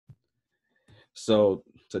So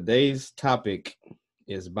today's topic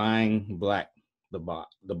is buying the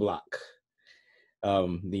block.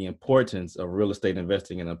 The importance of real estate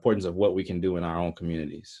investing and the importance of what we can do in our own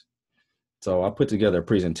communities. So I put together a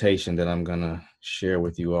presentation that I'm gonna share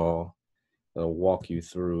with you all. I'll walk you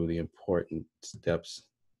through the important steps.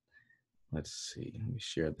 Let's see. Let me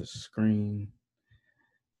share the screen,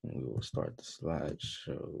 and we will start the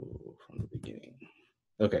slideshow from the beginning.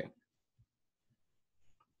 Okay.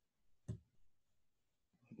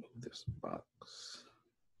 Move this box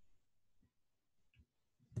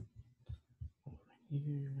over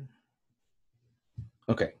here.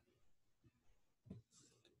 Okay.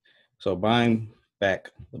 So buying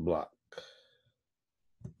back the block.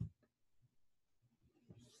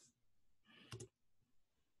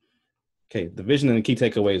 Okay, the vision and the key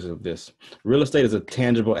takeaways of this. Real estate is a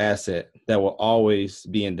tangible asset that will always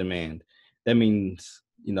be in demand. That means,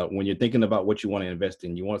 when you're thinking about what you want to invest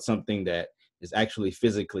in, you want something that is actually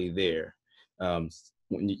physically there.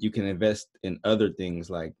 When you can invest in other things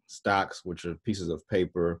like stocks, which are pieces of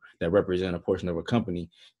paper that represent a portion of a company.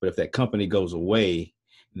 But if that company goes away,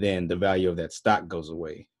 then the value of that stock goes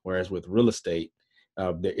away. Whereas with real estate,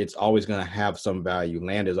 it's always going to have some value.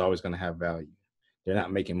 Land is always going to have value. They're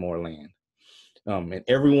not making more land. And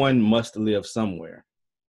everyone must live somewhere,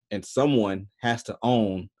 and someone has to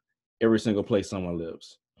own every single place someone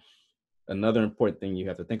lives. Another important thing you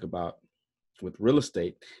have to think about with real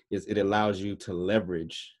estate is it allows you to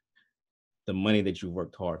leverage the money that you've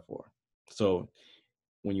worked hard for. So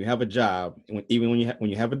when you have a job, even when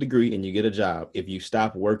you have a degree and you get a job, if you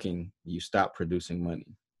stop working, you stop producing money.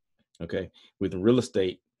 Okay. With real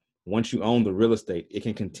estate, once you own the real estate, it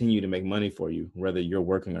can continue to make money for you, whether you're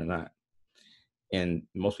working or not. And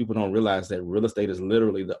most people don't realize that real estate is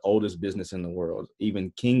literally the oldest business in the world.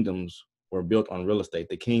 Even kingdoms were built on real estate.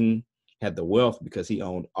 The king had the wealth because he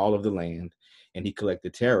owned all of the land, and he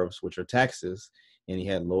collected tariffs, which are taxes. And he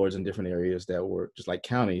had lords in different areas that were just like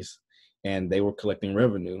counties, and they were collecting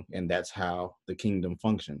revenue. And that's how the kingdom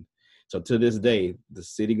functioned. So to this day, the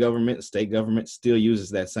city government, state government still uses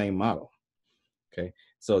that same model. Okay.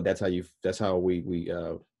 So that's how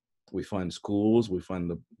we fund schools, we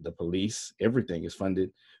fund the police. Everything is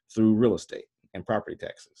funded through real estate and property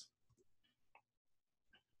taxes.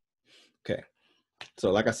 Okay.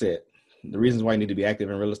 So like I said, the reasons why you need to be active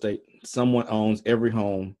in real estate, someone owns every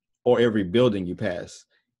home or every building you pass.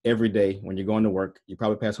 Every day when you're going to work, you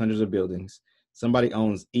probably pass hundreds of buildings. Somebody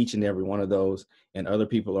owns each and every one of those, and other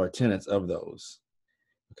people are tenants of those.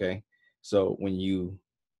 Okay. So when you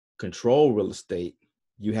control real estate,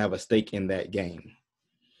 you have a stake in that game.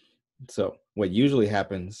 So what usually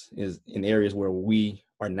happens is in areas where we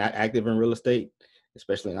are not active in real estate,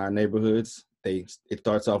 especially in our neighborhoods, it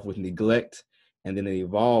starts off with neglect, and then it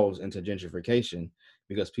evolves into gentrification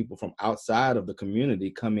because people from outside of the community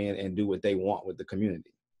come in and do what they want with the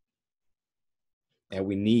community. And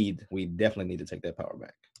we definitely need to take that power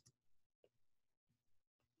back.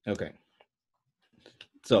 Okay.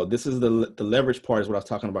 So this is the leverage part is what I was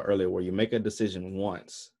talking about earlier, where you make a decision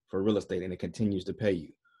once for real estate and it continues to pay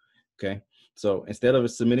you. Okay. So instead of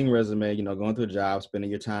submitting resume, going to a job, spending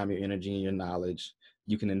your time, your energy, and your knowledge,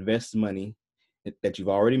 you can invest money that you've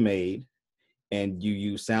already made, and you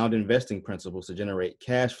use sound investing principles to generate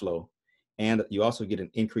cash flow. And you also get an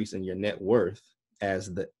increase in your net worth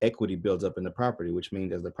as the equity builds up in the property, which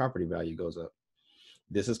means as the property value goes up.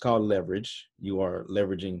 This is called leverage. You are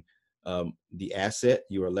leveraging the asset,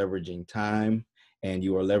 you are leveraging time, and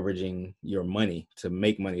you are leveraging your money to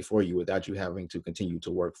make money for you without you having to continue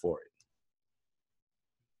to work for it.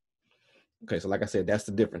 Okay, so like I said, that's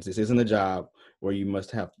the difference. This isn't a job where you must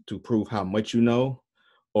have to prove how much you know,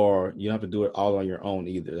 or you don't have to do it all on your own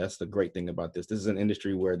either. That's the great thing about this. This is an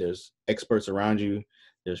industry where there's experts around you.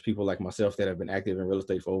 There's people like myself that have been active in real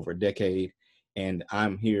estate for over a decade, and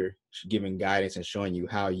I'm here giving guidance and showing you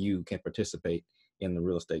how you can participate in the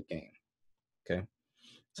real estate game. Okay,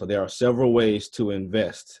 so there are several ways to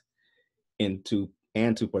invest into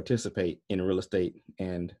and to participate in real estate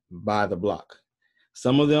and buy the block.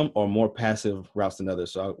 Some of them are more passive routes than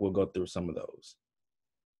others, so we'll go through some of those.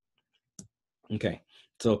 Okay,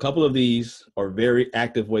 so a couple of these are very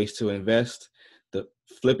active ways to invest. The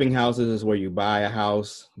flipping houses is where you buy a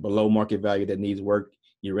house below market value that needs work,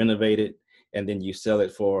 you renovate it, and then you sell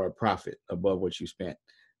it for a profit above what you spent.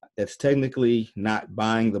 That's technically not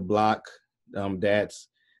buying the block. That's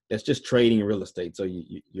just trading real estate. So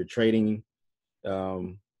you're trading,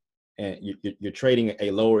 and you're trading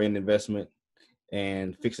a lower end investment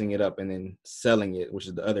and fixing it up and then selling it, which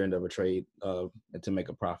is the other end of a trade, to make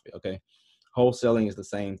a profit. Okay. Wholesaling is the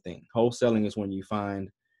same thing. Wholesaling is when you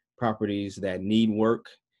find properties that need work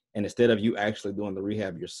And instead of you actually doing the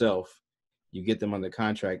rehab yourself, you get them under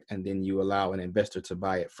contract, and then you allow an investor to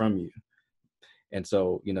buy it from you. And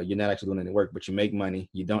so, you're not actually doing any work, but you make money.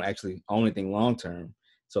 You don't actually own anything long term.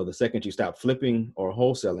 So the second you stop flipping or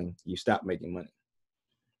wholesaling, you stop making money.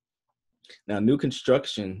 Now, new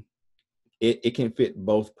construction, it can fit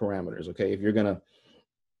both parameters. Okay. If you're gonna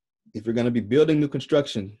be building new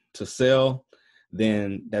construction to sell,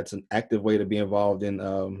 then that's an active way to be involved in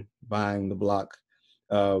buying the block.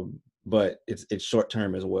 But it's short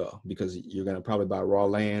term as well, because you're gonna probably buy raw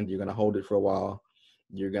land. You're gonna hold it for a while.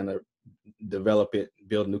 You're gonna develop it,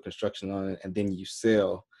 build new construction on it, and then you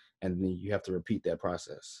sell, and then you have to repeat that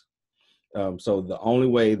process. So the only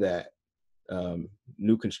way that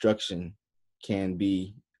new construction can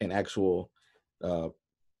be an actual uh,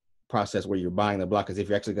 process where you're buying the block is if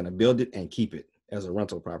you're actually going to build it and keep it as a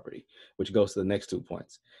rental property, which goes to the next 2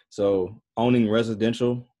 points. So owning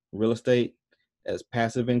residential real estate as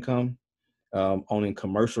passive income, owning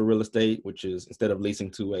commercial real estate, which is instead of leasing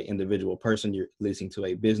to an individual person, you're leasing to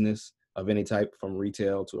a business of any type, from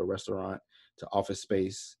retail to a restaurant to office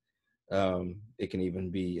space. It can even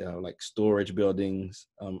be like storage buildings.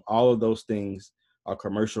 All of those things are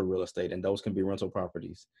commercial real estate, and those can be rental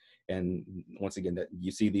properties. And once again, that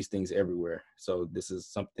you see these things everywhere. So this is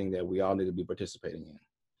something that we all need to be participating in.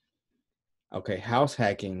 Okay, house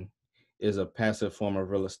hacking is a passive form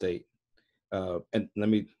of real estate. And let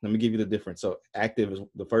me give you the difference. So active is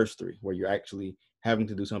the first three, where you're actually having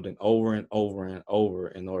to do something over and over and over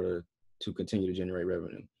in order to continue to generate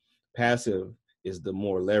revenue. Passive is the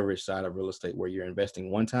more leveraged side of real estate, where you're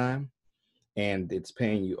investing one time and it's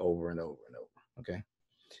paying you over and over and over. Okay.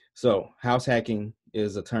 So house hacking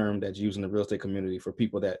is a term that's used in the real estate community for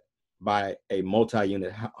people that buy a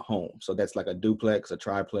multi-unit home. So that's like a duplex, a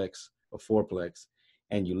triplex, a fourplex,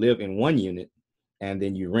 and you live in one unit, and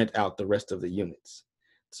then you rent out the rest of the units.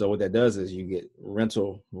 So what that does is you get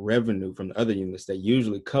rental revenue from the other units that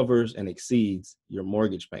usually covers and exceeds your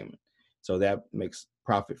mortgage payment. So that makes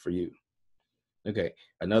profit for you. Okay.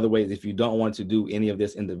 Another way is if you don't want to do any of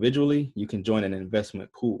this individually, you can join an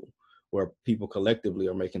investment pool where people collectively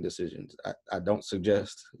are making decisions. I don't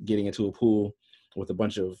suggest getting into a pool with a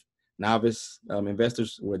bunch of novice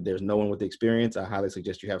investors where there's no one with experience. I highly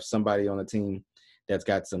suggest you have somebody on the team that's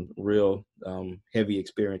got some real heavy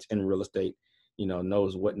experience in real estate,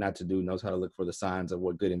 knows what not to do, knows how to look for the signs of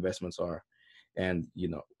what good investments are. And,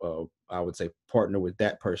 I would say partner with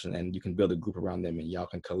that person, and you can build a group around them, and y'all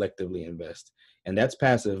can collectively invest. And that's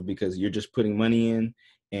passive because you're just putting money in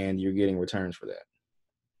and you're getting returns for that.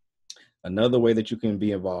 Another way that you can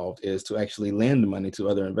be involved is to actually lend money to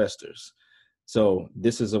other investors. So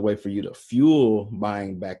this is a way for you to fuel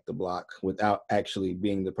buying back the block without actually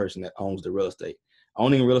being the person that owns the real estate.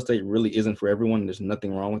 Owning real estate really isn't for everyone. There's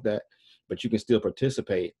nothing wrong with that, but you can still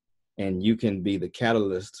participate, and you can be the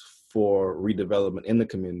catalyst for redevelopment in the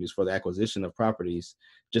communities, for the acquisition of properties,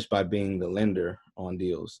 just by being the lender on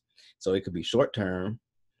deals. So it could be short term,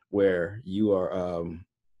 where you are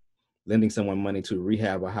lending someone money to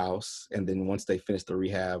rehab a house, and then once they finish the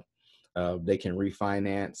rehab, they can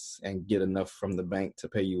refinance and get enough from the bank to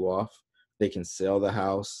pay you off. They can sell the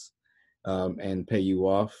house and pay you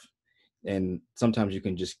off. And sometimes you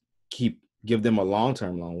can just give them a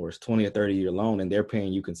long-term loan where it's 20 or 30-year loan, and they're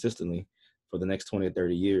paying you consistently for the next 20 or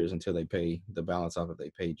 30 years until they pay the balance off that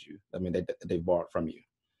they paid you. I mean, they bought from you.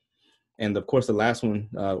 And of course, the last one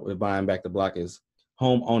with buying back the block is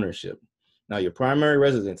home ownership. Now, your primary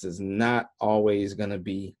residence is not always going to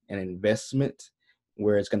be an investment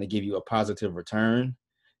where it's going to give you a positive return,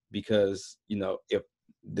 because if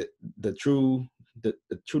the the true the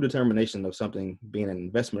true determination of something being an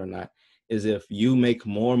investment or not is if you make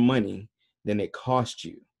more money than it costs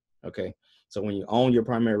you. Okay. So when you own your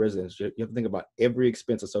primary residence, you have to think about every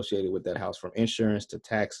expense associated with that house, from insurance to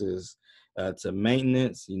taxes to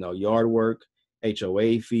maintenance, yard work,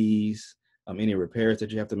 HOA fees, any repairs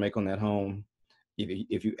that you have to make on that home.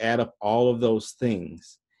 If you add up all of those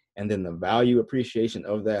things, and then the value appreciation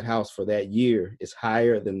of that house for that year is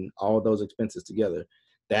higher than all of those expenses together,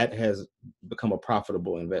 that has become a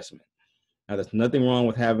profitable investment. Now, there's nothing wrong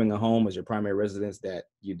with having a home as your primary residence that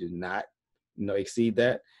you do not, exceed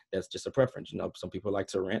that. That's just a preference. Some people like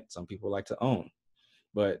to rent, some people like to own.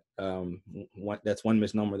 But that's one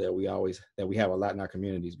misnomer that we have a lot in our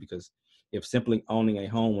communities, because if simply owning a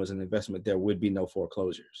home was an investment, there would be no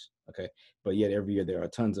foreclosures. Okay. But yet every year there are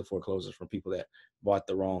tons of foreclosures from people that bought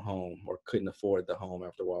the wrong home or couldn't afford the home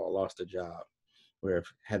after a while, or lost a job, where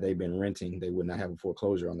had they been renting, they would not have a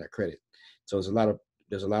foreclosure on their credit. So there's a lot of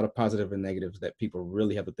There's a lot of positive and negatives that people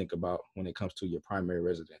really have to think about when it comes to your primary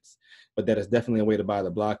residence. But that is definitely a way to buy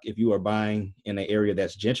the block. If you are buying in an area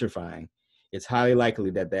that's gentrifying, it's highly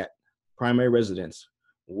likely that that primary residence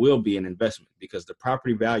will be an investment, because the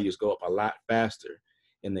property values go up a lot faster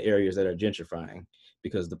in the areas that are gentrifying,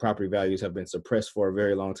 because the property values have been suppressed for a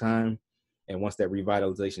very long time. And once that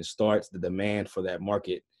revitalization starts, the demand for that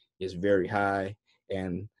market is very high.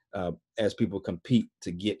 And as people compete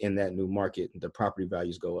to get in that new market, the property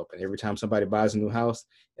values go up. And every time somebody buys a new house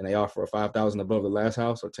and they offer a 5,000 above the last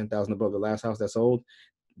house or 10,000 above the last house that's sold,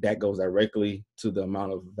 that goes directly to the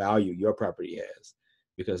amount of value your property has,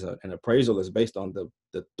 because an appraisal is based on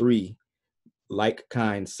the three like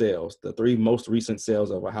kind sales, the three most recent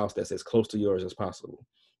sales of a house that's as close to yours as possible.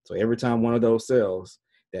 So every time one of those sells,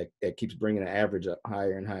 that keeps bringing the average up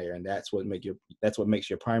higher and higher, and that's what makes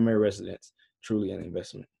your primary residence truly an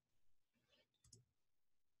investment.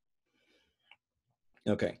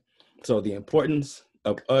 Okay, so the importance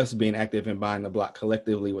of us being active in buying the block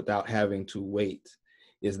collectively without having to wait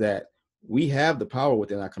is that we have the power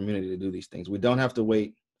within our community to do these things. We don't have to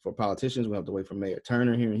wait for politicians. We don't have to wait for Mayor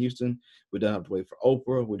Turner here in Houston. We don't have to wait for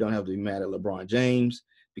Oprah. We don't have to be mad at LeBron James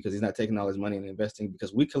because he's not taking all his money and investing,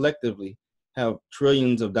 because we collectively have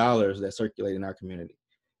trillions of dollars that circulate in our community.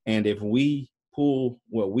 And if we pool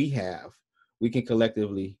what we have, we can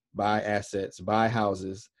collectively buy assets, buy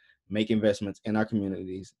houses, make investments in our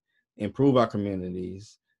communities, improve our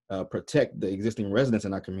communities, protect the existing residents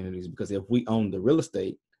in our communities, because if we own the real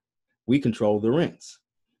estate, we control the rents.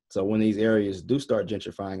 So when these areas do start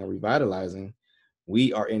gentrifying and revitalizing,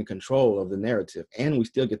 we are in control of the narrative, and we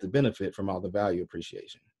still get the benefit from all the value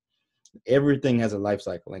appreciation. Everything has a life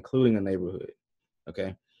cycle, including a neighborhood.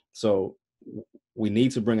 Okay, so we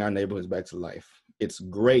need to bring our neighborhoods back to life. It's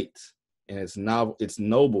great and it's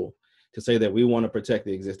noble to say that we want to protect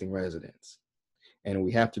the existing residents, and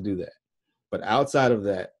we have to do that. But outside of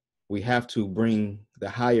that, we have to bring the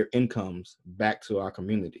higher incomes back to our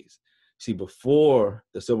communities. See, before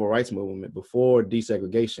the civil rights movement, before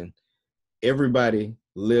desegregation, everybody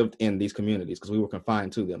lived in these communities because we were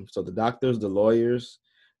confined to them. So the doctors, the lawyers,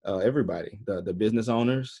 everybody, the business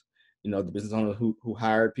owners, the business owners who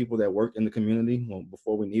hired people that worked in the community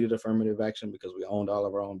before we needed affirmative action because we owned all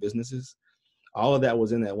of our own businesses. All of that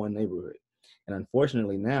was in that one neighborhood. And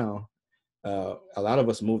unfortunately now, a lot of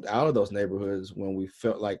us moved out of those neighborhoods when we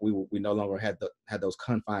felt like we no longer had those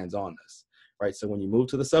confines on us, right? So when you move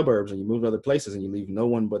to the suburbs and you move to other places and you leave no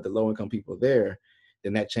one but the low income people there,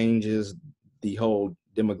 then that changes the whole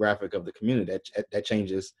demographic of the community. That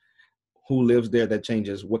changes who lives there. That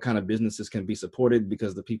changes what kind of businesses can be supported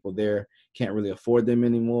because the people there can't really afford them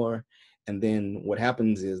anymore. And then what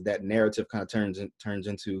happens is that narrative kind of turns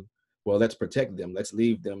into, well, let's protect them, let's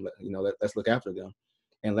leave them, let's look after them,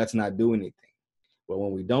 and let's not do anything. But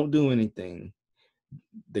when we don't do anything,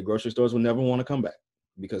 the grocery stores will never want to come back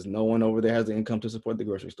because no one over there has the income to support the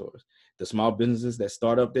grocery stores. The small businesses that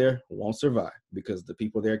start up there won't survive because the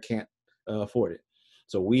people there can't afford it.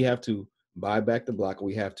 So we have to buy back the block.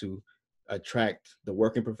 We have to attract the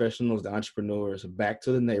working professionals, the entrepreneurs back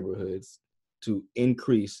to the neighborhoods to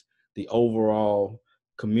increase the overall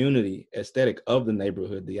community aesthetic of the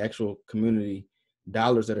neighborhood, the actual community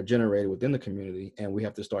dollars that are generated within the community, and we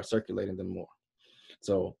have to start circulating them more.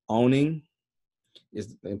 So owning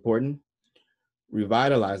is important.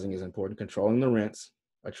 Revitalizing is important. Controlling the rents,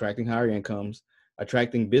 attracting higher incomes,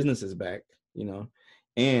 attracting businesses back,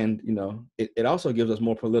 and it also gives us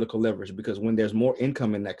more political leverage, because when there's more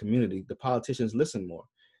income in that community, the politicians listen more.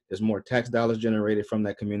 There's more tax dollars generated from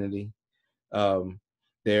that community.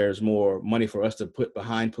 There's more money for us to put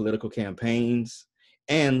behind political campaigns.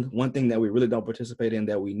 And one thing that we really don't participate in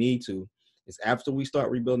that we need to is, after we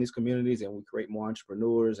start rebuilding these communities and we create more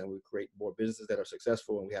entrepreneurs and we create more businesses that are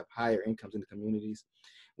successful and we have higher incomes in the communities,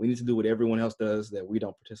 we need to do what everyone else does that we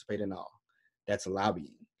don't participate in all. That's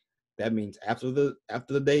lobbying. That means after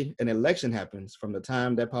the day an election happens, from the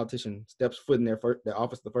time that politician steps foot in their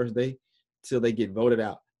office the first day till they get voted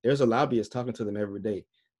out, there's a lobbyist talking to them every day.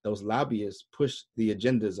 Those lobbyists push the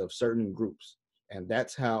agendas of certain groups. And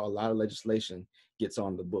that's how a lot of legislation gets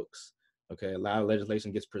on the books. Okay, a lot of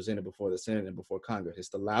legislation gets presented before the Senate and before Congress. It's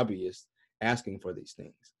the lobbyists asking for these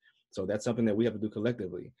things. So that's something that we have to do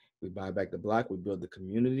collectively. We buy back the block, we build the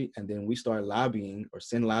community, and then we start lobbying or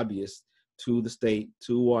send lobbyists to the state,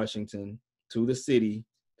 to Washington, to the city,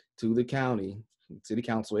 to the county, city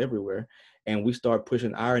council, everywhere. And we start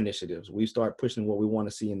pushing our initiatives. We start pushing what we want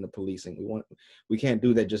to see in the policing. We can't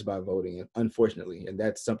do that just by voting, unfortunately. And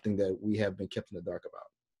that's something that we have been kept in the dark about.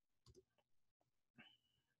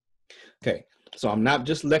 Okay, so I'm not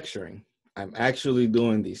just lecturing, I'm actually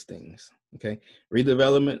doing these things. Okay,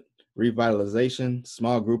 redevelopment, revitalization,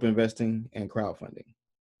 small group investing, and crowdfunding.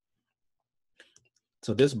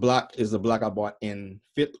 So this block is the block I bought in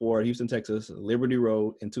Fifth Ward, Houston, Texas, Liberty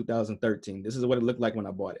Road in 2013. This is what it looked like when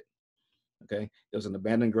I bought it. Okay, there was an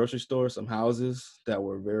abandoned grocery store, some houses that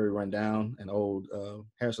were very run down, an old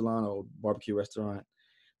hair salon, old barbecue restaurant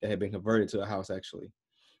that had been converted to a house actually,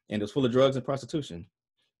 and it was full of drugs and prostitution.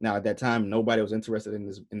 Now at that time, nobody was interested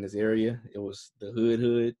in this area. It was the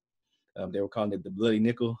hood. They were calling it the Bloody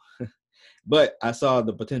Nickel, but I saw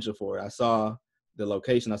the potential for it. I saw the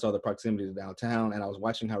location, I saw the proximity to downtown, and I was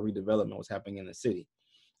watching how redevelopment was happening in the city.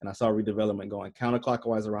 And I saw redevelopment going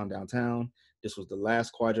counterclockwise around downtown. This was the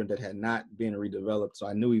last quadrant that had not been redeveloped. So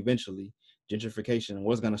I knew eventually gentrification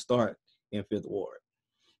was going to start in Fifth Ward.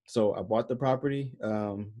 So I bought the property,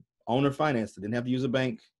 owner financed it, didn't have to use a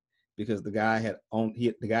bank because the guy had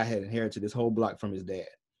inherited this whole block from his dad.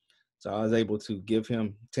 So I was able to give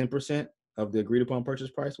him 10% of the agreed upon purchase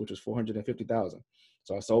price, which was $450,000.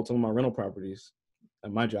 So I sold some of my rental properties.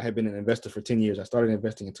 And mind you, I had been an investor for 10 years. I started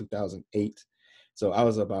investing in 2008. So I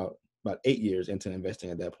was about 8 years into investing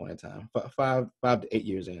at that point in time, five to 8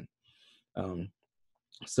 years in.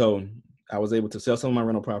 So I was able to sell some of my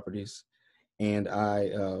rental properties, and I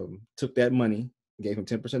took that money, gave him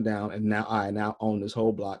 10% down, and now I own this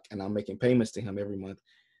whole block, and I'm making payments to him every month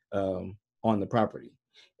on the property.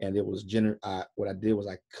 And it was what I did was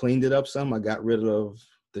I cleaned it up some. I got rid of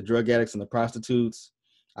the drug addicts and the prostitutes.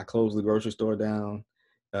 I closed the grocery store down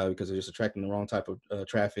because they're just attracting the wrong type of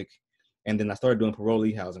traffic. And then I started doing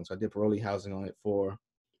parolee housing. So I did parolee housing on it for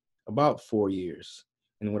about 4 years.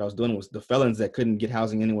 And what I was doing was the felons that couldn't get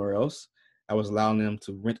housing anywhere else, I was allowing them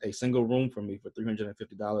to rent a single room from me for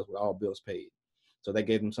 $350 with all bills paid. So that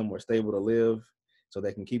gave them somewhere stable to live so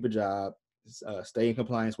they can keep a job, stay in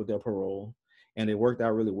compliance with their parole. And it worked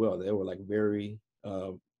out really well. They were like very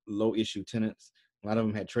low issue tenants. A lot of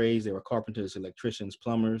them had trades. They were carpenters, electricians,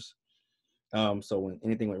 plumbers. So when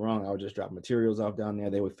anything went wrong, I would just drop materials off down there.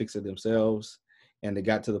 They would fix it themselves. And it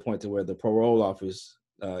got to the point to where the parole office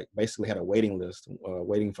basically had a waiting list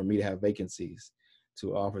waiting for me to have vacancies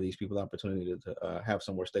to offer these people the opportunity to have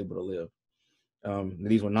somewhere stable to live.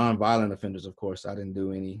 These were non-violent offenders, of course. I didn't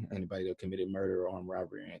do anybody that committed murder or armed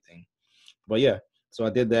robbery or anything. But yeah, so I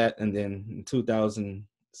did that. And then in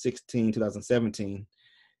 2016, 2017,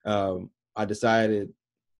 I decided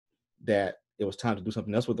that it was time to do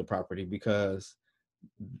something else with the property because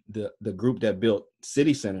the group that built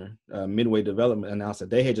City Center, Midway Development, announced that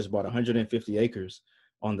they had just bought 150 acres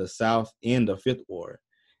on the south end of Fifth Ward.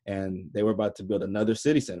 And they were about to build another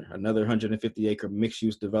city center, another 150-acre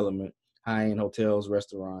mixed-use development, high-end hotels,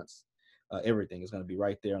 restaurants, everything is going to be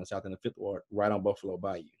right there on the south end of Fifth Ward, right on Buffalo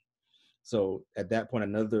Bayou. So at that point,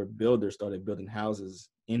 another builder started building houses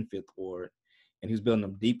in Fifth Ward, and he was building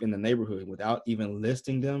them deep in the neighborhood without even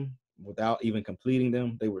listing them, without even completing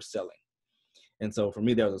them. They were selling. And so for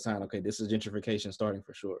me, that was a sign, okay, this is gentrification starting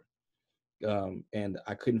for sure. And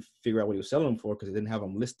I couldn't figure out what he was selling them for because he didn't have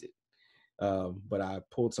them listed. But I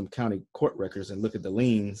pulled some county court records and looked at the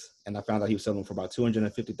liens, and I found out he was selling them for about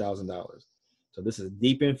 $250,000. So this is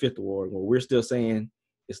deep in Fifth Ward where we're still saying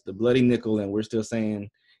it's the bloody nickel, and we're still saying,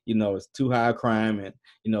 it's too high a crime, and,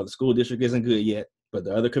 the school district isn't good yet, but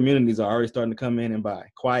the other communities are already starting to come in and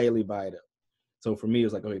quietly buy it up. So for me, it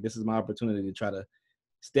was like, okay, this is my opportunity to try to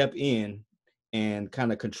step in and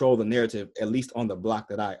kind of control the narrative, at least on the block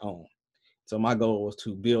that I own. So my goal was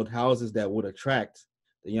to build houses that would attract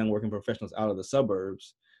the young working professionals out of the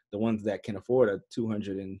suburbs, the ones that can afford a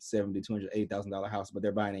 $270,000, $280,000 house, but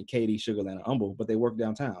they're buying in Katy, Sugar Land, or Humble, but they work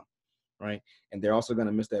downtown, right? And they're also going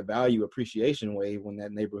to miss that value appreciation wave when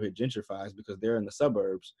that neighborhood gentrifies because they're in the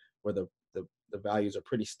suburbs where the values are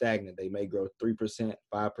pretty stagnant. They may grow 3%,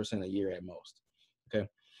 5% a year at most, okay?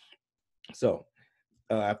 So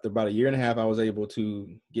after about a year and a half, I was able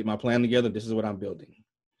to get my plan together. This is what I'm building.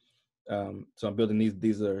 So I'm building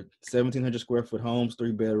these are 1,700 square foot homes,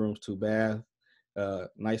 3 bedrooms, 2 bath,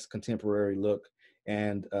 nice contemporary look.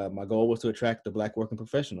 And my goal was to attract the Black working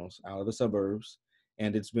professionals out of the suburbs,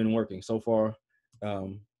 and it's been working so far.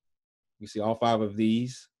 You see all 5 of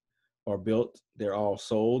these are built. They're all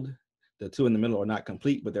sold. The 2 in the middle are not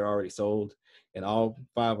complete, but they're already sold. And all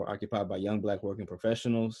 5 are occupied by young Black working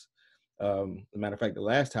professionals. As a matter of fact, the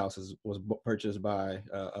last house was purchased by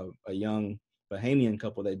a young Bahamian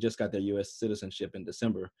couple that just got their U.S. citizenship in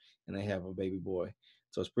December, and they have a baby boy.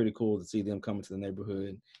 So it's pretty cool to see them come into the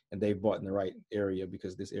neighborhood, and they've bought in the right area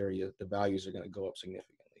because this area, the values are going to go up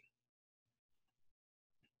significantly.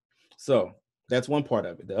 So that's one part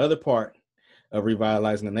of it. The other part of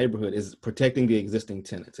revitalizing the neighborhood is protecting the existing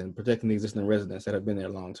tenants and protecting the existing residents that have been there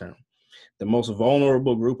long term. The most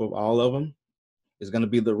vulnerable group of all of them is going to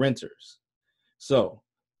be the renters. So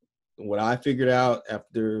what I figured out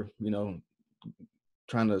after,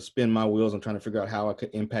 trying to spin my wheels and trying to figure out how I could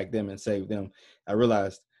impact them and save them, I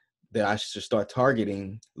realized that I should start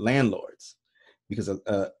targeting landlords, because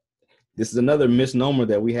this is another misnomer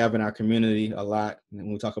that we have in our community a lot.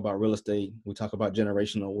 When we talk about real estate, we talk about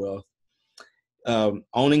generational wealth.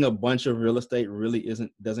 Owning a bunch of real estate really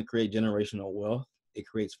doesn't create generational wealth. It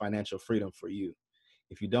creates financial freedom for you.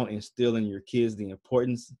 If you don't instill in your kids the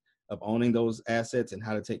importance of owning those assets and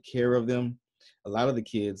how to take care of them, a lot of the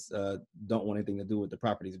kids don't want anything to do with the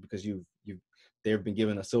properties, because they've been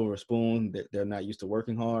given a silver spoon. They're not used to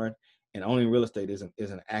working hard, and owning real estate is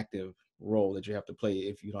an active role that you have to play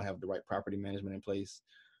if you don't have the right property management in place.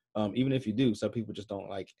 Even if you do, some people just don't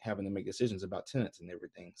like having to make decisions about tenants and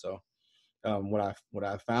everything. So what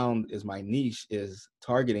I found is my niche is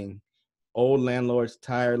targeting old landlords,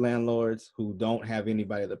 tired landlords who don't have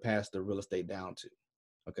anybody to pass the real estate down to.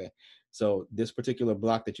 Okay, so this particular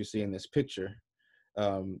block that you see in this picture,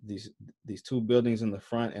 these two buildings in the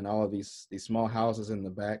front and all of these small houses in the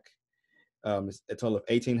back, it's a total of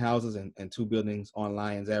 18 houses and two buildings on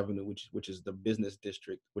Lyons Avenue, which is the business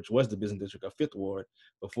district, which was the business district of Fifth Ward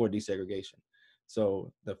before desegregation.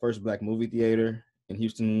 So the first Black movie theater in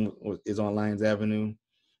Houston is on Lyons Avenue.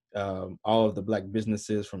 All of the Black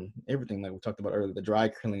businesses, from everything like we talked about earlier, the dry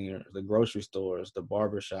cleaners, the grocery stores, the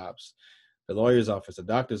barber shops, the lawyer's office, the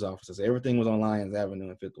doctor's offices, everything was on Lyons Avenue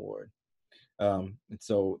in Fifth Ward. And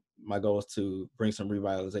so my goal is to bring some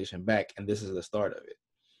revitalization back, and this is the start of it.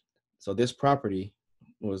 So this property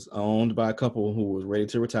was owned by a couple who was ready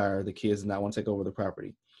to retire. The kids did not want to take over the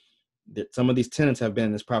property. Some of these tenants have been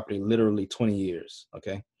in this property literally 20 years,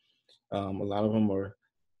 okay? A lot of them are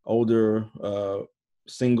older,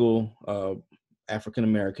 single African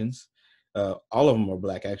Americans. All of them are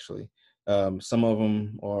Black, actually. Some of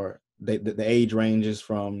them are, the age ranges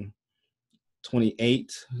from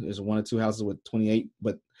 28. There's one or two houses with 28,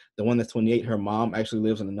 but the one that's 28, her mom actually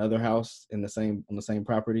lives in another house on the same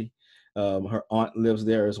property. Her aunt lives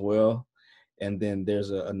there as well. And then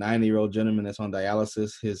there's a 90-year-old gentleman that's on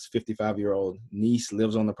dialysis. His 55-year-old niece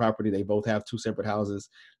lives on the property. They both have two separate houses.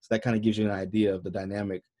 So that kind of gives you an idea of the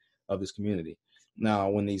dynamic of this community. Now,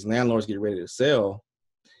 when these landlords get ready to sell,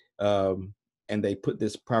 and they put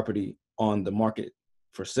this property on the market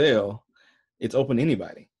for sale, it's open to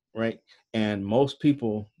anybody, right? And most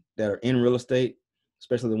people that are in real estate,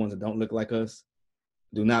 especially the ones that don't look like us,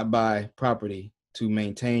 do not buy property to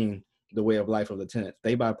maintain the way of life of the tenants.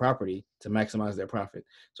 They buy property to maximize their profit.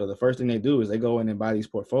 So the first thing they do is they go in and buy these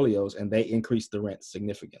portfolios and they increase the rent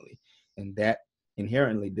significantly. And that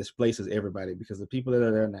inherently displaces everybody, because the people that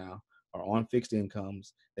are there now are on fixed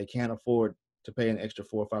incomes. They can't afford to pay an extra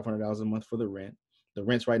 $400 or $500 a month for the rent. The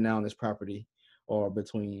rents right now on this property are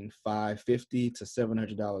between $550 to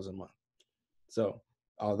 $700 a month. So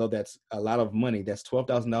although that's a lot of money, that's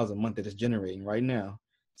 $12,000 a month that is generating right now.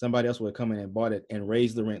 Somebody else would have come in and bought it and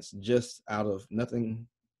raised the rents just out of nothing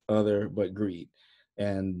other but greed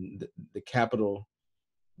and the capitalism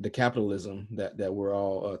that we're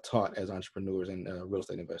all taught as entrepreneurs and real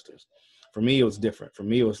estate investors. For me, it was different. For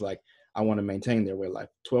me, it was like, I want to maintain their way of life.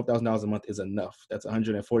 $12,000 a month is enough. That's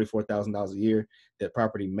 $144,000 a year. That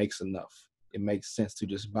property makes enough. It makes sense to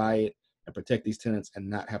just buy it and protect these tenants and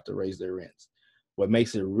not have to raise their rents. What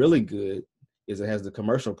makes it really good is it has the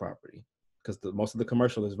commercial property, because most of the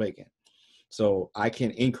commercial is vacant. So I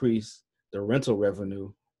can increase the rental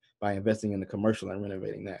revenue by investing in the commercial and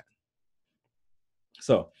renovating that.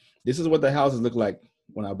 So this is what the houses look like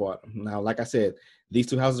when I bought them. Now, like I said, these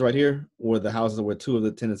two houses right here were the houses where two of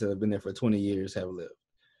the tenants that have been there for 20 years have lived.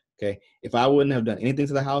 Okay. If I wouldn't have done anything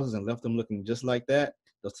to the houses and left them looking just like that,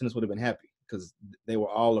 those tenants would have been happy, because they were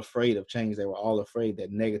all afraid of change. They were all afraid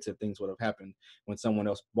that negative things would have happened when someone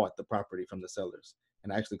else bought the property from the sellers.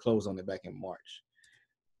 And I actually closed on it back in March.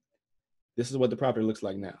 This is what the property looks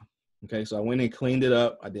like now. Okay, so I went and cleaned it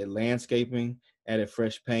up. I did landscaping, added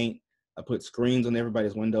fresh paint. I put screens on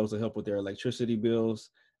everybody's windows to help with their electricity bills.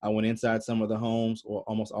 I went inside some of the homes, or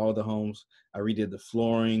almost all of the homes. I redid the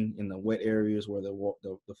flooring in the wet areas where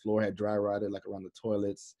the floor had dry rotted, like around the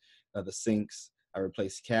toilets, the sinks. I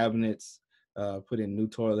replaced cabinets, put in new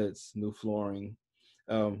toilets, new flooring,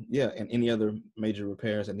 and any other major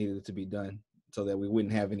repairs that needed to be done so that we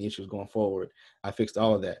wouldn't have any issues going forward. I fixed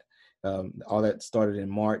all of that. All that started in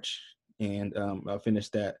March, and I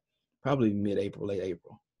finished that probably mid-April, late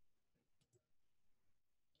April.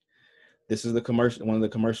 This is one of the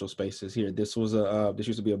commercial spaces here. This used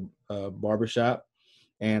to be a barber shop,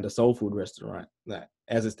 and a soul food restaurant. That,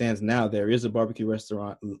 as it stands now, there is a barbecue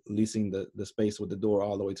restaurant leasing the space with the door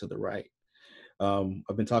all the way to the right.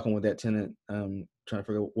 I've been talking with that tenant, trying to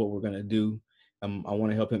figure out what we're going to do. I want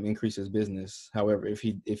to help him increase his business. However, if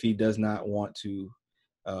he does not want to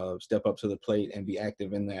step up to the plate and be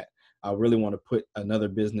active in that, I really want to put another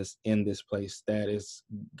business in this place that is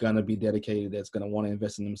going to be dedicated, that's going to want to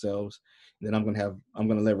invest in themselves. And then I'm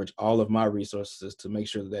going to leverage all of my resources to make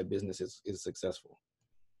sure that that business is successful.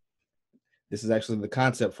 This is actually the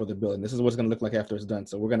concept for the building. This is what it's going to look like after it's done.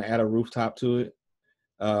 So we're going to add a rooftop to it,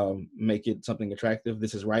 make it something attractive.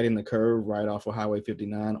 This is right in the curve, right off of Highway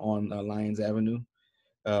 59 on Lyons Avenue.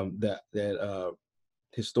 That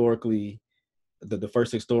historically, the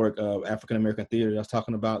first historic African American theater I was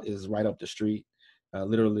talking about is right up the street,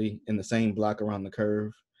 literally in the same block around the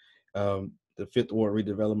curve. The Fifth Ward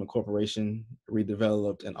Redevelopment Corporation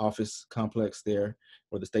redeveloped an office complex there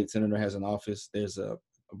where the state senator has an office. There's a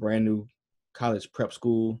brand new college prep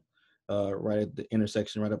school right at the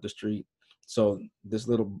intersection, right up the street. So this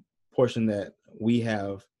little portion that we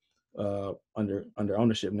have under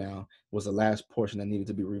ownership now was the last portion that needed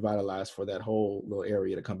to be revitalized for that whole little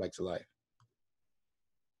area to come back to life.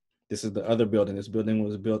 This is the other building. This building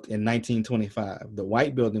was built in 1925. The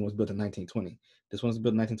white building was built in 1920. This one's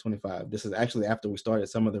built in 1925. This is actually after we started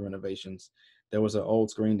some of the renovations. There was an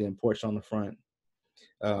old screened-in porch on the front.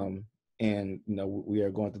 And we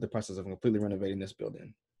are going through the process of completely renovating this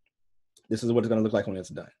building. This is what it's going to look like when it's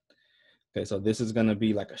done. Okay, so this is going to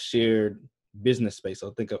be like a shared business space.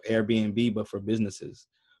 So think of Airbnb, but for businesses,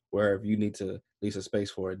 where if you need to lease a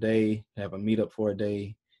space for a day, have a meetup for a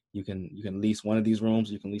day, you can lease one of these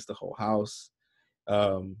rooms. You can lease the whole house.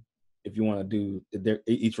 If you want to do,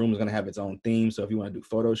 each room is going to have its own theme. So if you want to do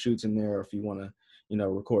photo shoots in there, or if you want to,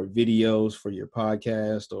 record videos for your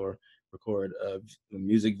podcast, or record a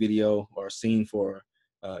music video or a scene for,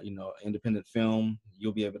 independent film,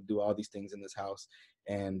 you'll be able to do all these things in this house.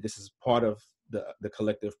 And this is part of the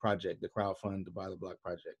collective project, the crowdfund, the Buy the Block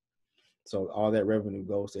project. So all that revenue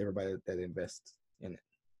goes to everybody that invests in it.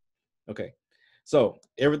 Okay. So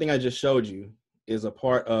everything I just showed you is a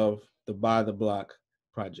part of the Buy the Block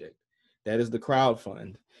project. That is the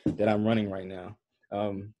crowdfund that I'm running right now.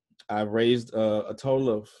 I've raised a total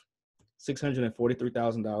of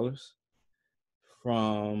 $643,000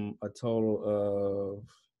 from a total of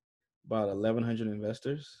about 1,100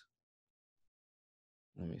 investors.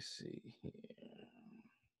 Let me see here.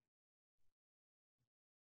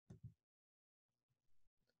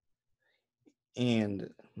 And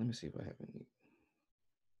let me see if I have any.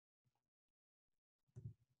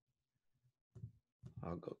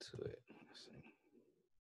 I'll go to it. Let's see.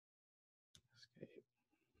 Escape.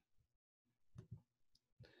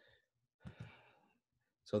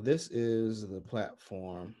 So this is the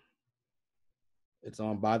platform. It's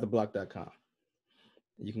on buytheblock.com.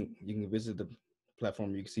 You can visit the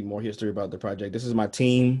platform. You can see more history about the project. This is my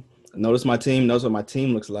team. Notice my team. Notice what my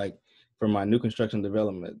team looks like for my new construction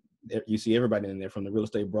development. You see everybody in there, from the real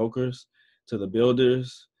estate brokers to the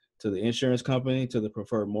builders to the insurance company to the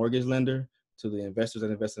preferred mortgage lender to the investors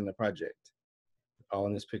that invest in the project. All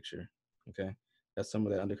in this picture. Okay, that's some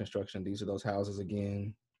of that under construction. These are those houses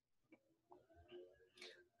again.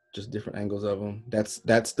 Just different angles of them. That's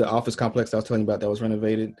the office complex I was telling you about that was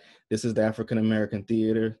renovated. This is the African American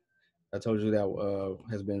Theater. I told you that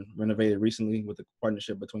has been renovated recently with the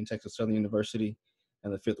partnership between Texas Southern University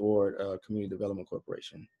and the Fifth Ward Community Development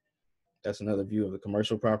Corporation. That's another view of the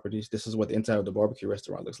commercial properties. This is what the inside of the barbecue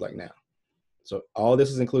restaurant looks like now. So all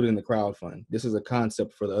this is included in the crowd fund. This is a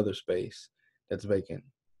concept for the other space that's vacant.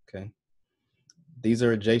 Okay. These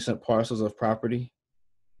are adjacent parcels of property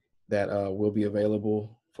that will be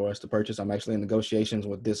available for us to purchase. I'm actually in negotiations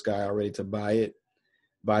with this guy already to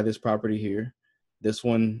buy this property here. This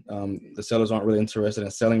one, the sellers aren't really interested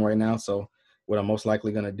in selling right now. So what I'm most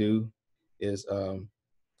likely going to do is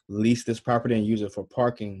lease this property and use it for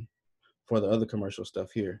parking for the other commercial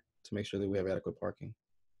stuff here to make sure that we have adequate parking.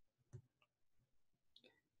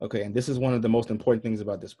 Okay, and this is one of the most important things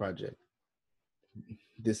about this project.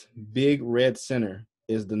 This big red center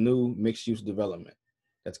is the new mixed-use development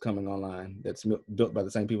that's coming online, that's built by the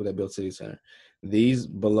same people that built City Center. These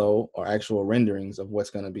below are actual renderings of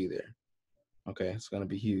what's going to be there. Okay, it's going to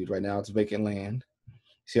be huge. Right now it's vacant land.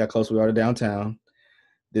 See how close we are to downtown.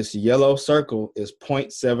 This yellow circle is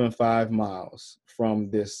 0.75 miles from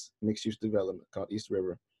this mixed-use development called East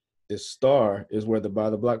River. This star is where the Buy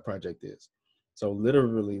the Block project is. So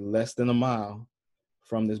literally less than a mile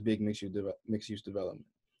from this big mixed-use development.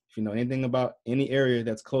 If you know anything about any area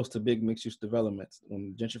that's close to big mixed-use developments,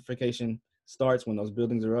 when gentrification starts, when those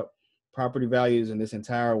buildings are up, property values in this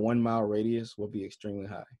entire 1 mile radius will be extremely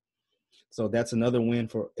high. So that's another win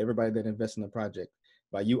for everybody that invests in the project.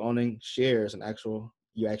 By you owning shares and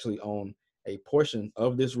you actually own a portion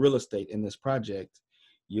of this real estate in this project.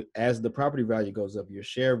 As the property value goes up, your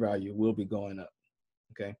share value will be going up.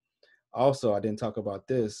 Okay. Also, I didn't talk about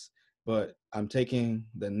this, but I'm taking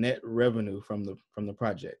the net revenue from the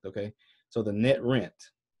project. Okay. So the net rent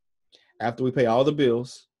after we pay all the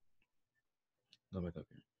bills.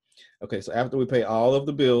 Okay. So after we pay all of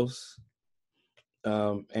the bills,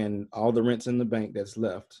 and all the rents in the bank that's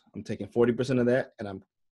left, I'm taking 40% of that and I'm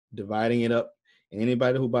dividing it up. And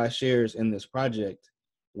anybody who buys shares in this project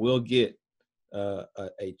will get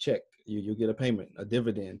a check. You'll get a payment, a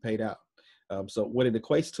dividend paid out. So what it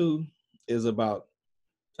equates to is about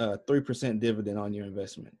 3% dividend on your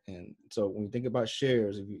investment. And so when you think about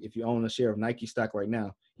shares, if you own a share of Nike stock right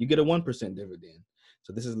now, you get a 1% dividend.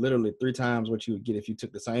 So this is literally 3 times what you would get if you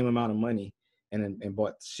took the same amount of money and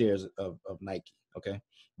bought shares of Nike. Okay.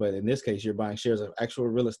 But in this case, you're buying shares of actual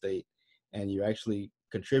real estate and you're actually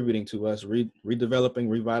contributing to us redeveloping,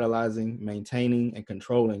 revitalizing, maintaining, and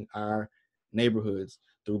controlling our neighborhoods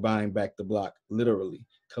through buying back the block, literally,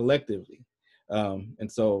 collectively.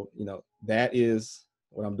 And so, that is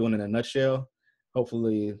what I'm doing in a nutshell.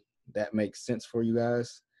 Hopefully that makes sense for you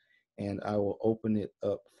guys. And I will open it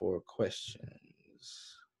up for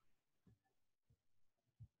questions.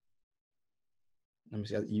 Let me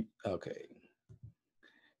see. Okay.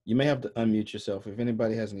 You may have to unmute yourself. If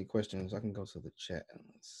anybody has any questions, I can go to the chat and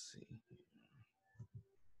let's see.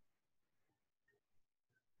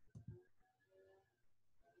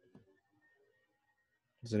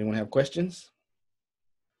 Does anyone have questions?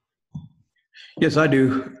 Yes, I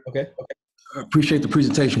do. Okay. I appreciate the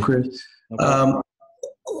presentation, Chris. No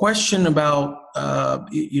question about,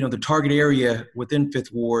 the target area within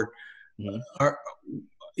Fifth Ward. Are,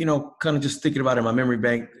 kind of just thinking about it in my memory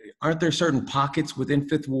bank, aren't there certain pockets within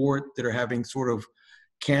Fifth Ward that are having sort of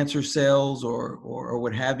cancer cells or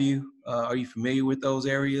what have you? Are you familiar with those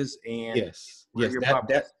areas? And yes,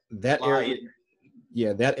 that area.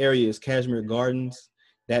 Yeah, that area is Cashmere Gardens.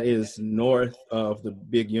 That is north of the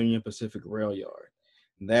big Union Pacific Rail Yard.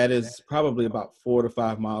 That is probably about 4 to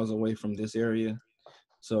 5 miles away from this area.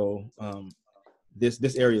 So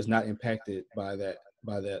this area is not impacted by that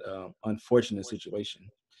unfortunate situation.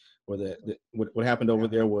 Where what happened over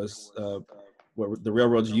there was what the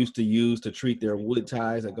railroads used to use to treat their wood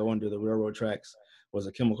ties that go under the railroad tracks was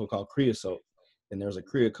a chemical called creosote, and there's a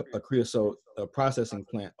creosote processing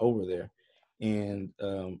plant over there. And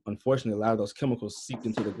unfortunately, a lot of those chemicals seeped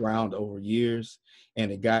into the ground over years,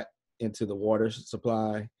 and it got into the water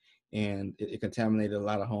supply, and it contaminated a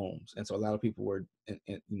lot of homes. And so a lot of people were,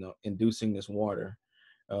 inducing this water,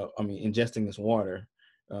 ingesting this water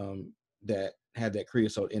that had that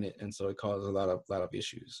creosote in it, and so it caused a lot of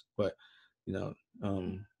issues. But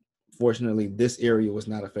fortunately, this area was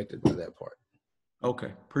not affected by that part.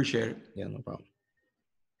 Okay, appreciate it. Yeah, no problem.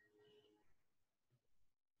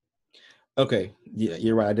 Okay, yeah,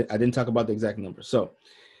 you're right. I didn't talk about the exact number. So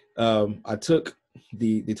I took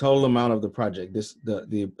the total amount of the project.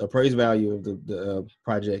 The appraised value of the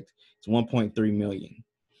project is 1.3 million.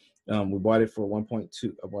 We bought it for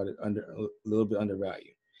 1.2. I bought it a little bit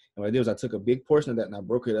undervalued. And what I did was I took a big portion of that and I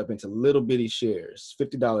broke it up into little bitty shares,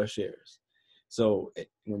 $50 shares. So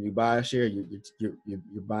when you buy a share,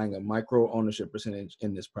 you're buying a micro ownership percentage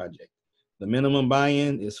in this project. The minimum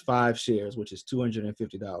buy-in is 5 shares, which is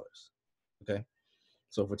 $250. Okay.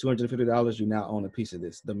 So for $250, you now own a piece of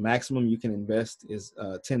this. The maximum you can invest is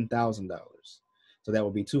 $10,000. So that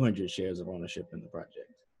will be 200 shares of ownership in the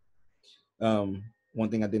project. One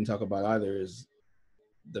thing I didn't talk about either is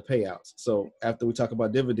the payouts. So after we talk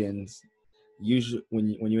about dividends, usually when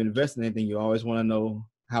you invest in anything, you always want to know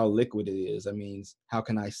how liquid it is. That means, how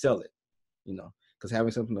can I sell it? Because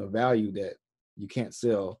having something of value that you can't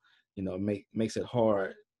sell, makes it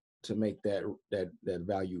hard to make that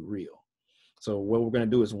value real. So what we're going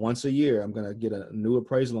to do is once a year, I'm going to get a new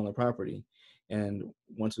appraisal on the property. And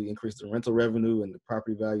once we increase the rental revenue and the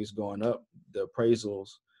property values going up, the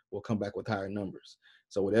appraisals will come back with higher numbers.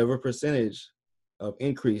 So whatever percentage of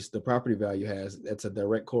increase the property value has, that's a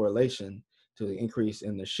direct correlation to the increase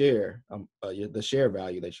in the share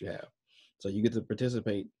value that you have. So you get to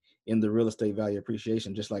participate in the real estate value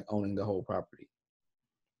appreciation, just like owning the whole property.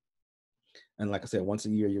 And like I said, once a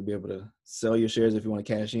year, you'll be able to sell your shares if you want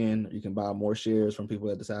to cash in. You can buy more shares from people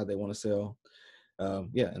that decide they want to sell.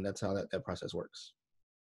 And that's how that process works.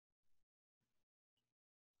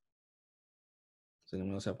 Does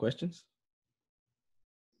anyone else have questions?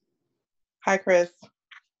 Hi, Chris.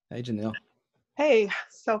 Hey, Janelle. Hey,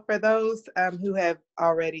 so for those who have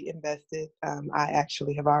already invested, I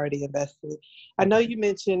actually have already invested. I know Okay. you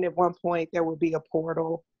mentioned at one point there would be a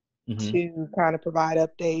portal Mm-hmm. to kind of provide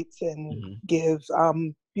updates and Mm-hmm. give,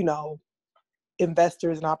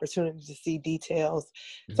 investors an opportunity to see details.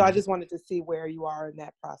 So I Mm-hmm. just wanted to see where you are in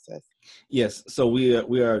that process. Yes, so we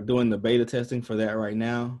are doing the beta testing for that right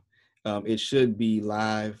now. It should be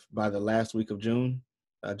live by the last week of June,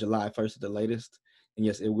 July 1st at the latest. And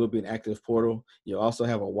yes, it will be an active portal. You also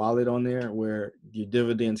have a wallet on there where your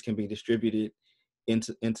dividends can be distributed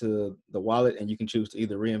into the wallet, and you can choose to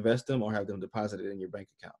either reinvest them or have them deposited in your bank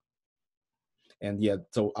account. And yeah,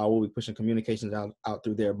 so I will be pushing communications out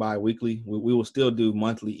through there bi-weekly. We will still do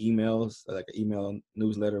monthly emails, like an email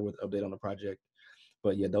newsletter with update on the project.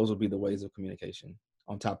 But yeah, those will be the ways of communication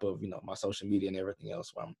on top of, my social media and everything else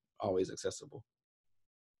where I'm always accessible.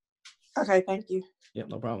 Okay, thank you. Yep,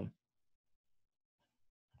 no problem.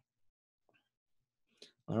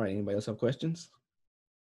 All right, anybody else have questions?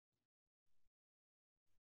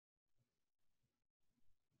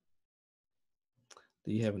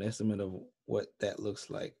 Do you have an estimate of what that looks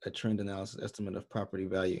like? A trend analysis estimate of property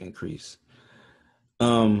value increase.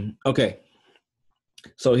 Okay.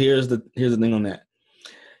 So here's the thing on that.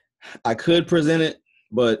 I could present it,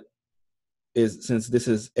 but since this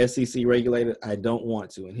is SEC regulated, I don't want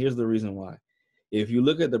to. And here's the reason why. If you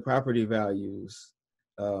look at the property values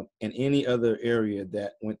in any other area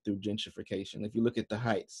that went through gentrification, if you look at the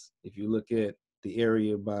Heights, if you look at the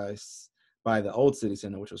area by the old city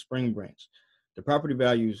center, which was Spring Branch, the property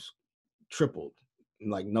values tripled,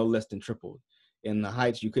 like no less than tripled. In the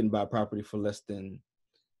Heights, you couldn't buy property for less than,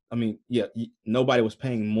 nobody was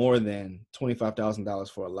paying more than $25,000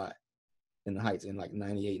 for a lot in the Heights in like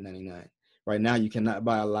 98, 99. Right now, you cannot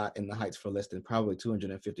buy a lot in the Heights for less than probably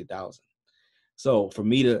 250,000. So for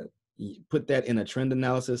me to put that in a trend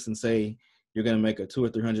analysis and say you're going to make a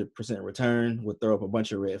 200 or 300% return would throw up a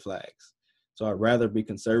bunch of red flags. So I'd rather be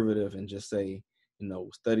conservative and just say,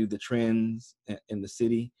 study the trends in the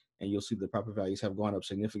city, and you'll see the property values have gone up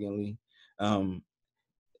significantly.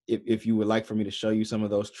 If you would like for me to show you some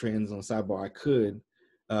of those trends on sidebar, I could.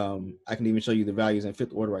 I can even show you the values in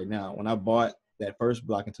Fifth Ward right now. When I bought that first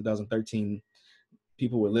block in 2013,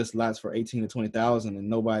 people would list lots for 18 to 20,000 and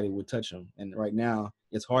nobody would touch them. And right now,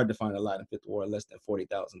 it's hard to find a lot in Fifth Ward less than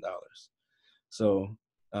 $40,000. So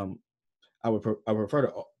I would prefer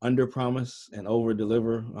to under promise and over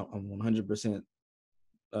deliver. I'm 100%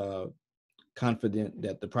 confident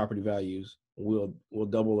that the property values will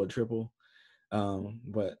double or triple.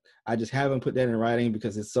 But I just haven't put that in writing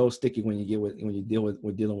because it's so sticky when you deal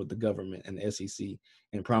with the government and the SEC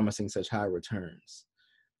and promising such high returns.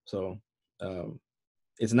 So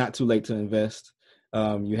it's not too late to invest.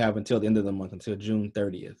 You have until the end of the month, until June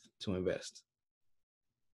 30th, to invest.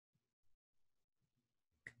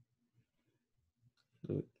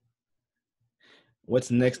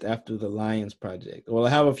 What's next after the Lions project? Well, I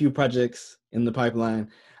have a few projects in the pipeline.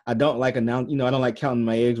 I don't like I don't like counting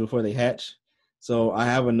my eggs before they hatch. So I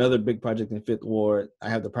have another big project in Fifth Ward. I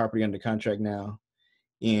have the property under contract now,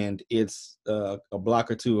 and it's a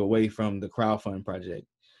block or two away from the crowdfund project.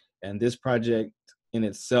 And this project in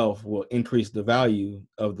itself will increase the value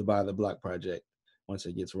of the Buy the Block project once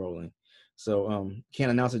it gets rolling. So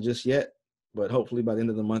can't announce it just yet, but hopefully by the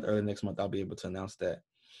end of the month, early next month, I'll be able to announce that.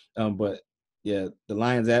 But yeah, the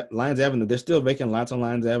Lions Avenue, there's still vacant lots on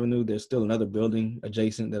Lions Avenue. There's still another building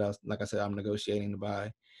adjacent that like I said, I'm negotiating to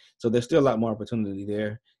buy. So there's still a lot more opportunity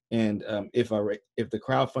there. And if the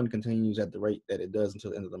crowdfund continues at the rate that it does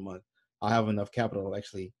until the end of the month, I'll have enough capital to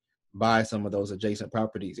actually buy some of those adjacent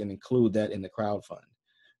properties and include that in the crowd fund.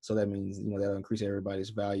 So that means, that'll increase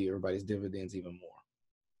everybody's value, everybody's dividends even more.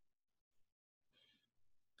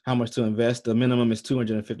 How much to invest? The minimum is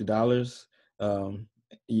 $250.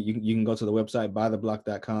 You can go to the website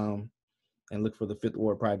buytheblock.com and look for the Fifth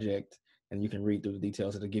Ward project, and you can read through the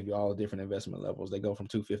details. It'll give you all the different investment levels. They go from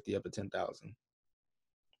 $250 up to $10,000.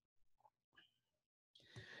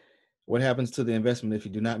 What happens to the investment if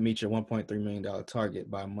you do not meet your $1.3 million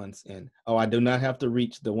target by month's end? Oh, I do not have to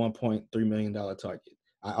reach the $1.3 million target.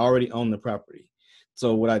 I already own the property.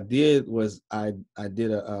 So what I did was I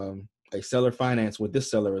did a seller finance with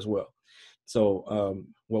this seller as well. So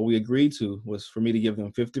what we agreed to was for me to give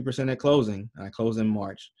them 50% at closing, and I closed in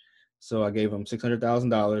March. So I gave them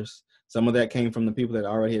 $600,000. Some of that came from the people that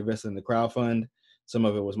already invested in the crowd fund. Some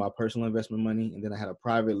of it was my personal investment money, and then I had a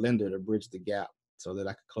private lender to bridge the gap so that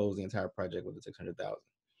I could close the entire project with the $600,000.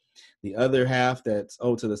 The other half that's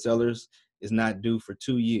owed to the sellers is not due for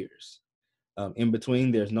 2 years. In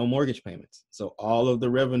between, there's no mortgage payments. So all of the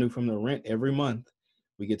revenue from the rent every month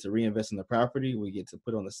We get to reinvest in the property. We get to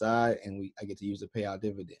put on the side, and I get to use to pay out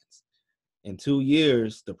dividends. In 2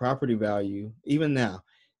 years, the property value, even now,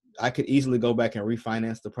 I could easily go back and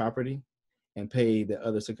refinance the property and pay the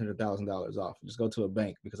other $600,000 off. Just go to a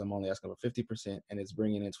bank because I'm only asking for 50%, and it's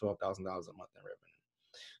bringing in $12,000 a month in revenue.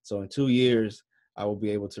 So in 2 years, I will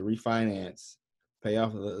be able to refinance, pay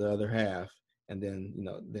off the other half, and then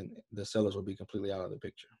then the sellers will be completely out of the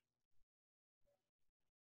picture.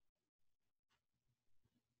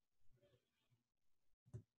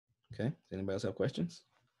 Okay. Does anybody else have questions?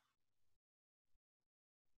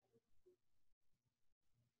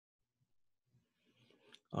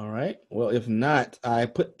 All right. Well, if not, I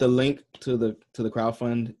put the link to the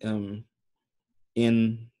crowdfund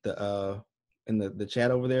in the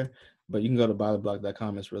chat over there, but you can go to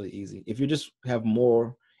buytheblock.com. It's really easy. If you just have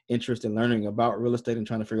more interest in learning about real estate and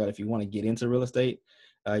trying to figure out if you want to get into real estate,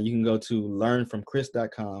 you can go to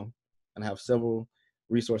learnfromchris.com and have several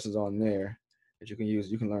resources on there that you can use.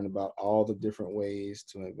 You can learn about all the different ways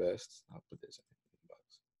to invest. I'll put this in the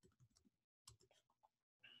box.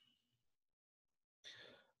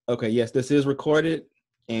 Okay, yes, this is recorded,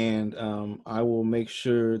 and I will make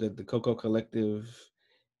sure that the Coco Collective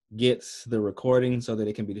gets the recording so that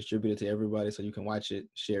it can be distributed to everybody so you can watch it,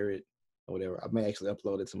 share it, or whatever. I may actually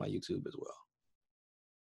upload it to my YouTube as well.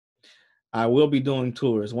 I will be doing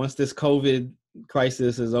tours. Once this COVID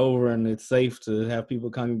crisis is over and it's safe to have people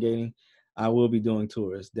congregating, I will be doing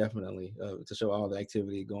tours, definitely, to show all the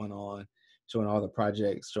activity going on, showing all the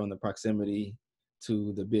projects, showing the proximity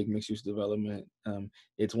to the big mixed-use development.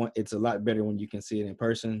 It's a lot better when you can see it in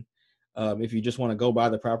person. If you just want to go by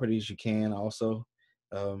the properties, you can also.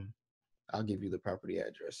 I'll give you the property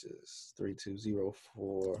addresses.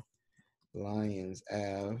 3204 Lyons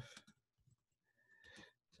Ave.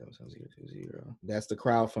 77020. That's the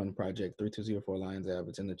crowdfund project, 3204 Lyons Ave.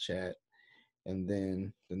 It's in the chat. And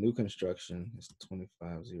then the new construction is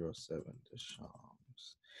 2507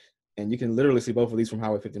 Deschamps. And you can literally see both of these from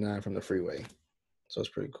Highway 59 from the freeway. So it's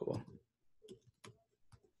pretty cool.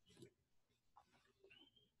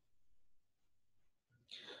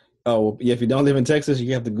 Oh, yeah, if you don't live in Texas,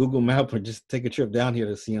 you have to Google map or just take a trip down here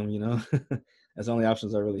to see them, That's the only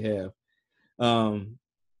options I really have.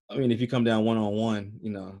 I mean, if you come down one-on-one,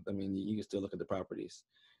 I mean, you can still look at the properties.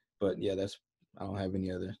 But yeah, I don't have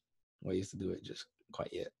any other ways to do it just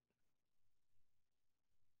quite yet.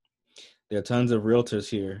 There are tons of realtors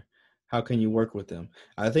here. How can you work with them?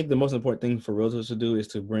 I think the most important thing for realtors to do is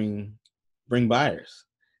to bring buyers.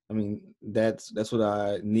 I mean, that's what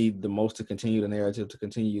I need the most to continue the narrative, to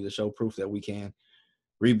continue to show proof that we can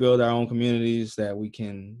rebuild our own communities, that we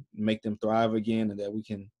can make them thrive again, and that we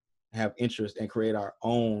can have interest and create our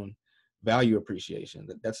own value appreciation.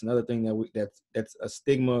 That's another thing that's a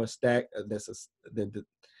stigma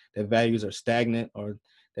that values are stagnant, or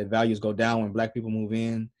that values go down when Black people move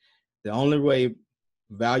in. The only way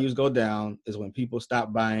values go down is when people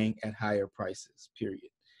stop buying at higher prices, period.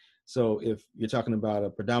 So if you're talking about a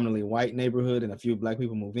predominantly white neighborhood and a few Black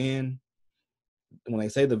people move in, when they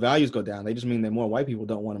say the values go down, they just mean that more white people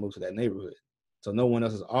don't want to move to that neighborhood. So no one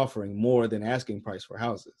else is offering more than asking price for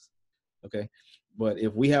houses. Okay. But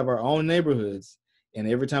if we have our own neighborhoods, and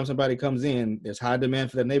every time somebody comes in, there's high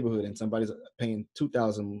demand for that neighborhood, and somebody's paying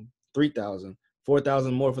 $2,000, $3,000,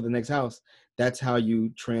 $4,000 more for the next house, that's how you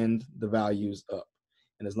trend the values up.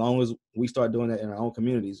 And as long as we start doing that in our own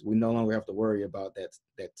communities, we no longer have to worry about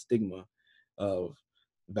that stigma of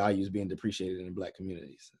values being depreciated in Black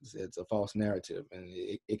communities. It's a false narrative, and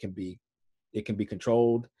it can be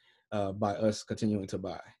controlled by us continuing to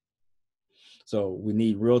buy. So we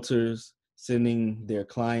need realtors sending their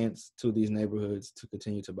clients to these neighborhoods to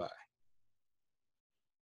continue to buy.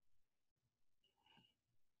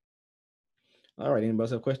 All right, anybody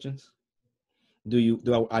else have questions?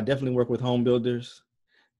 I definitely work with home builders?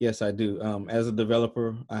 Yes, I do. As a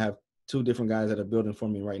developer, I have 2 different guys that are building for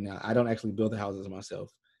me right now. I don't actually build the houses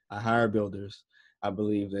myself. I hire builders. I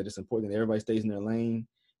believe that it's important that everybody stays in their lane.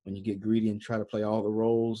 When you get greedy and try to play all the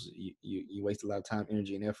roles, you waste a lot of time,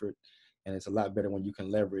 energy, and effort. And it's a lot better when you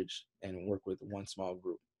can leverage and work with one small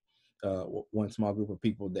group of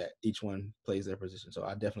people that each one plays their position. So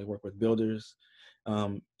I definitely work with builders.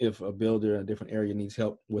 If a builder in a different area needs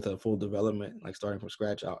help with a full development, like starting from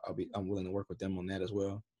scratch, I'm willing to work with them on that as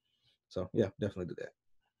well. So yeah, definitely do that.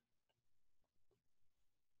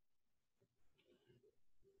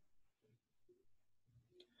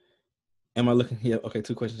 Am I looking here? Okay,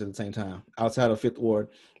 2 questions at the same time. Outside of Fifth Ward,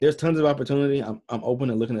 there's tons of opportunity. I'm open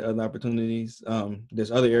to looking at other opportunities.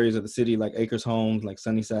 There's other areas of the city like Acres Homes, like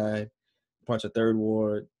Sunnyside, parts of Third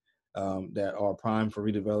Ward, that are prime for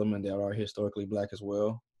redevelopment, that are historically Black as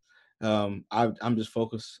well. I'm just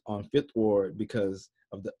focused on Fifth Ward because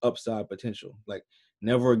of the upside potential. Like,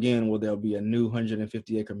 never again will there be a new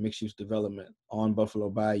 150-acre mixed-use development on Buffalo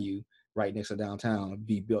Bayou right next to downtown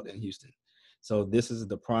be built in Houston. So this is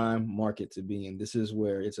the prime market to be in. This is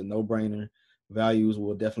where it's a no-brainer. Values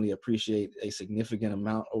will definitely appreciate a significant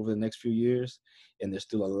amount over the next few years, and there's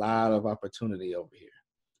still a lot of opportunity over here.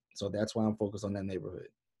 So that's why I'm focused on that neighborhood.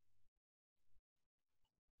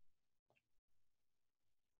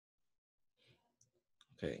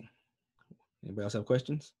 Okay. Anybody else have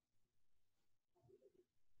questions?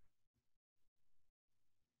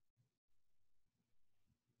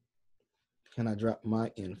 Can I drop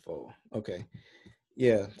my info? Okay.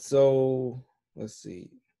 Yeah. So let's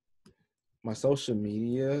see. My social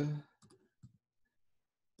media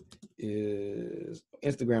is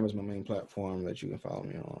Instagram is my main platform that you can follow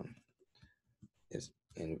me on. It's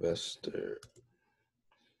investor.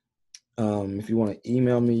 If you want to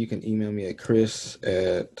email me, you can email me at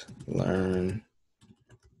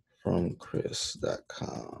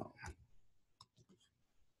chris@learnfromchris.com.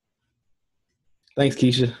 Thanks,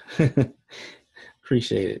 Keisha.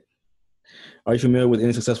 Appreciate it. Are you familiar with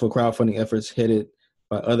any successful crowdfunding efforts headed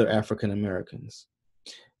by other African Americans?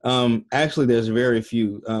 Actually, there's very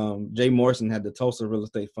few. Jay Morrison had the Tulsa Real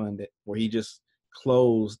Estate Fund where he just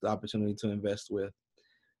closed the opportunity to invest with.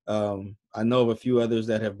 I know of a few others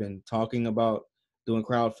that have been talking about doing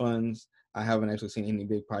crowd funds. I haven't actually seen any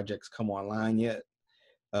big projects come online yet.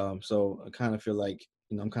 So I kind of feel like,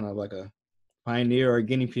 I'm kind of like a pioneer or a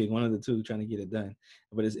guinea pig, one of the two, trying to get it done.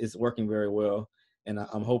 But it's working very well. And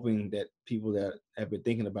I'm hoping that people that have been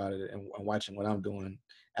thinking about it and watching what I'm doing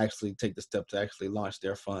actually take the step to actually launch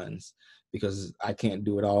their funds, because I can't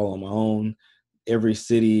do it all on my own. Every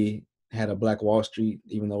city had a Black Wall Street,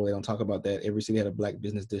 even though they don't talk about that. Every city had a Black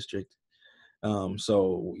business district.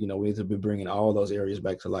 So, we need to be bringing all those areas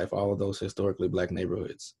back to life, all of those historically Black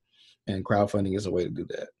neighborhoods. And crowdfunding is a way to do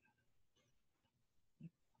that.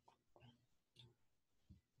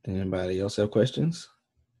 Anybody else have questions?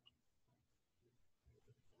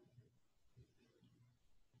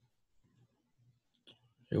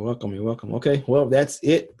 You're welcome. You're welcome. Okay, well, that's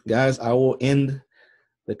it, guys. I will end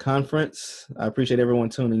the conference. I appreciate everyone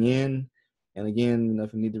tuning in. And again,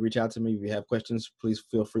 if you need to reach out to me, if you have questions, please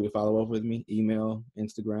feel free to follow up with me, email,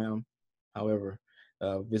 Instagram, however.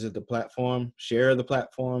 Visit the platform, share the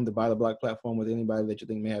platform, the Buy the Block platform with anybody that you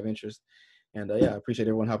think may have interest. And yeah, I appreciate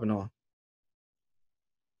everyone hopping on.